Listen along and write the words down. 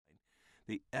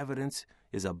the evidence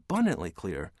is abundantly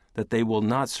clear that they will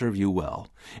not serve you well.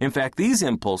 In fact, these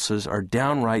impulses are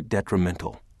downright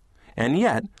detrimental. And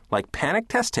yet, like panic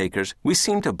test takers, we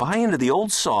seem to buy into the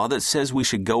old saw that says we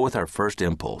should go with our first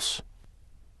impulse.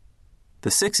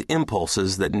 The 6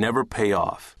 impulses that never pay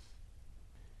off.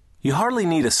 You hardly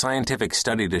need a scientific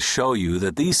study to show you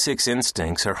that these 6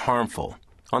 instincts are harmful.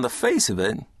 On the face of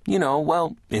it, you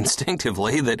know,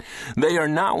 instinctively, that they are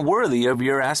not worthy of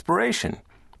your aspiration.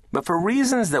 But for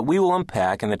reasons that we will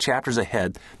unpack in the chapters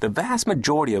ahead, the vast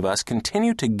majority of us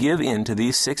continue to give in to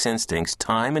these 6 instincts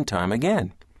time and time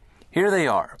again. Here they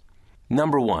are.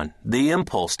 Number 1, the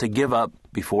impulse to give up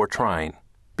before trying,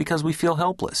 because we feel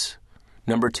helpless.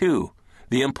 Number 2,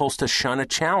 the impulse to shun a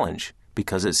challenge,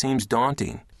 because it seems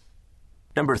daunting.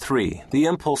 Number 3, the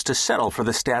impulse to settle for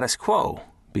the status quo,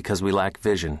 because we lack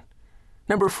vision.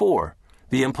 Number 4,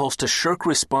 the impulse to shirk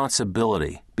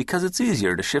responsibility, because it's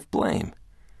easier to shift blame.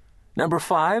 Number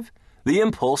 5, the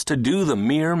impulse to do the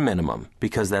mere minimum,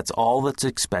 because that's all that's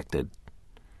expected.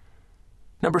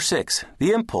 Number 6,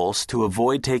 the impulse to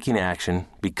avoid taking action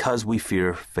because we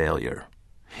fear failure.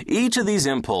 Each of these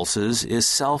impulses is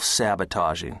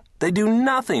self-sabotaging. They do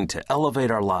nothing to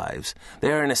elevate our lives.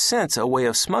 They are, in a sense, a way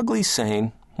of smugly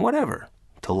saying, whatever,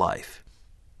 to life.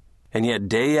 And yet,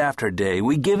 day after day,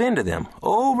 we give in to them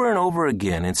over and over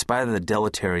again in spite of the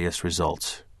deleterious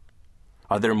results.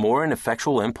 Are there more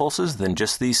ineffectual impulses than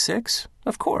just these 6?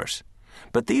 Of course.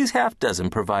 But these half dozen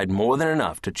provide more than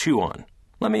enough to chew on.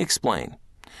 Let me explain.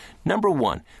 Number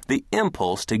 1, the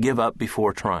impulse to give up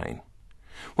before trying.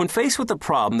 When faced with a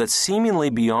problem that's seemingly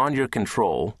beyond your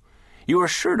control, you are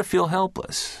sure to feel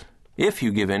helpless if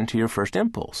you give in to your first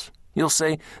impulse. You'll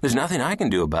say, there's nothing I can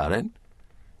do about it.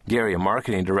 Gary, a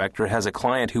marketing director, has a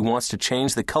client who wants to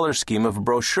change the color scheme of a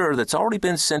brochure that's already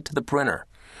been sent to the printer.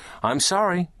 I'm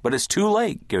sorry, but it's too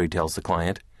late, Gary tells the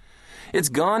client. It's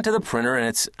gone to the printer and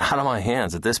it's out of my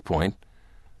hands at this point.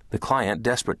 The client,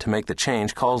 desperate to make the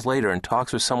change, calls later and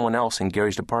talks with someone else in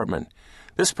Gary's department.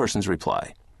 This person's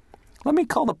reply: let me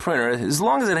call the printer. As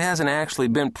long as it hasn't actually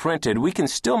been printed, we can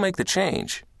still make the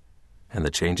change. And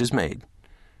the change is made.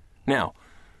 Now,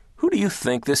 who do you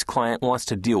think this client wants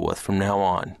to deal with from now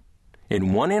on?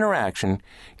 In one interaction,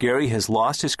 Gary has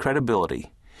lost his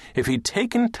credibility. If he'd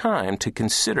taken time to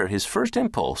consider his first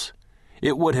impulse,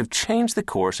 it would have changed the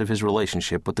course of his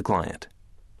relationship with the client.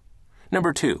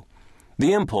 Number 2,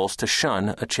 the impulse to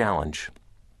shun a challenge.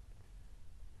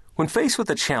 When faced with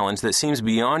a challenge that seems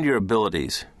beyond your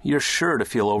abilities, you're sure to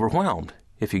feel overwhelmed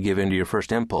if you give in to your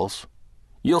first impulse.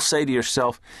 You'll say to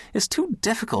yourself, it's too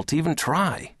difficult to even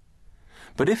try.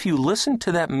 But if you listen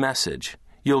to that message,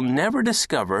 you'll never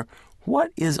discover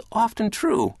what is often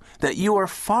true, that you are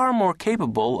far more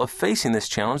capable of facing this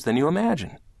challenge than you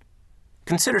imagine.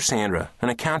 Consider Sandra, an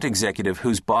account executive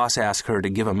whose boss asked her to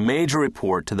give a major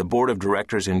report to the board of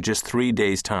directors in just 3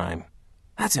 days' time.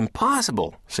 That's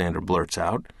impossible, Sandra blurts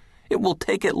out. It will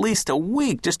take at least a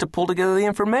week just to pull together the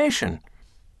information.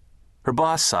 Her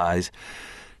boss sighs,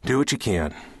 do what you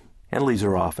can, and leaves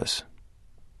her office.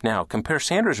 Now, compare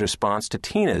Sandra's response to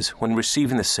Tina's when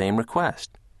receiving the same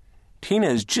request. Tina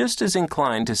is just as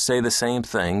inclined to say the same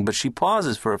thing, but she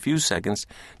pauses for a few seconds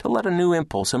to let a new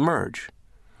impulse emerge.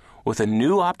 With a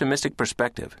new optimistic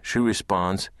perspective, she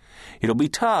responds, it'll be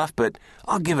tough, but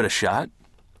I'll give it a shot.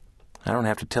 I don't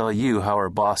have to tell you how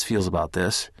her boss feels about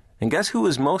this. And guess who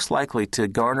is most likely to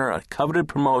garner a coveted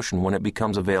promotion when it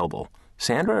becomes available?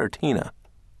 Sandra or Tina?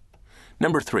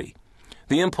 Number 3,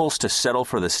 the impulse to settle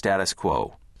for the status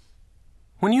quo.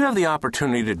 When you have the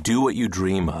opportunity to do what you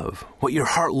dream of, what your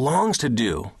heart longs to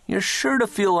do, you're sure to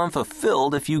feel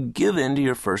unfulfilled if you give in to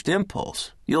your first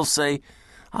impulse. You'll say,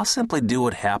 I'll simply do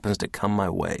what happens to come my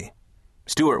way.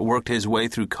 Stuart worked his way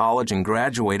through college and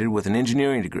graduated with an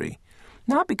engineering degree.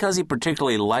 Not because he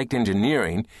particularly liked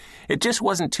engineering, it just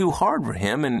wasn't too hard for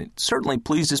him and it certainly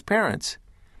pleased his parents.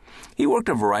 He worked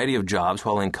a variety of jobs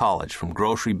while in college, from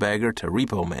grocery bagger to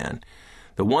repo man.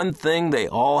 The one thing they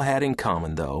all had in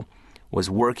common, though, was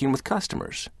working with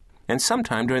customers. And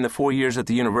sometime during the 4 years at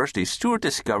the university, Stuart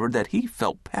discovered that he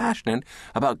felt passionate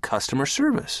about customer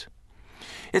service.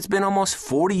 It's been almost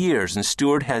 40 years and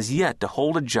Stuart has yet to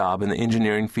hold a job in the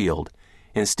engineering field.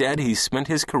 Instead, he's spent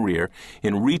his career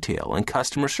in retail and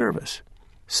customer service.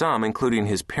 Some, including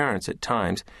his parents at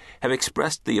times, have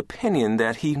expressed the opinion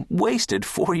that he wasted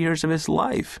 4 years of his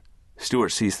life. Stuart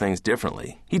sees things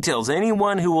differently. He tells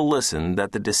anyone who will listen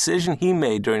that the decision he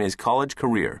made during his college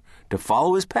career to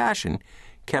follow his passion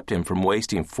kept him from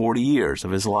wasting 40 years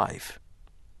of his life.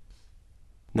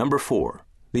 Number 4,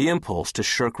 the impulse to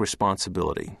shirk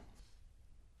responsibility.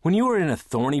 When you are in a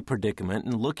thorny predicament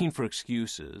and looking for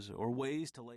excuses or ways to lay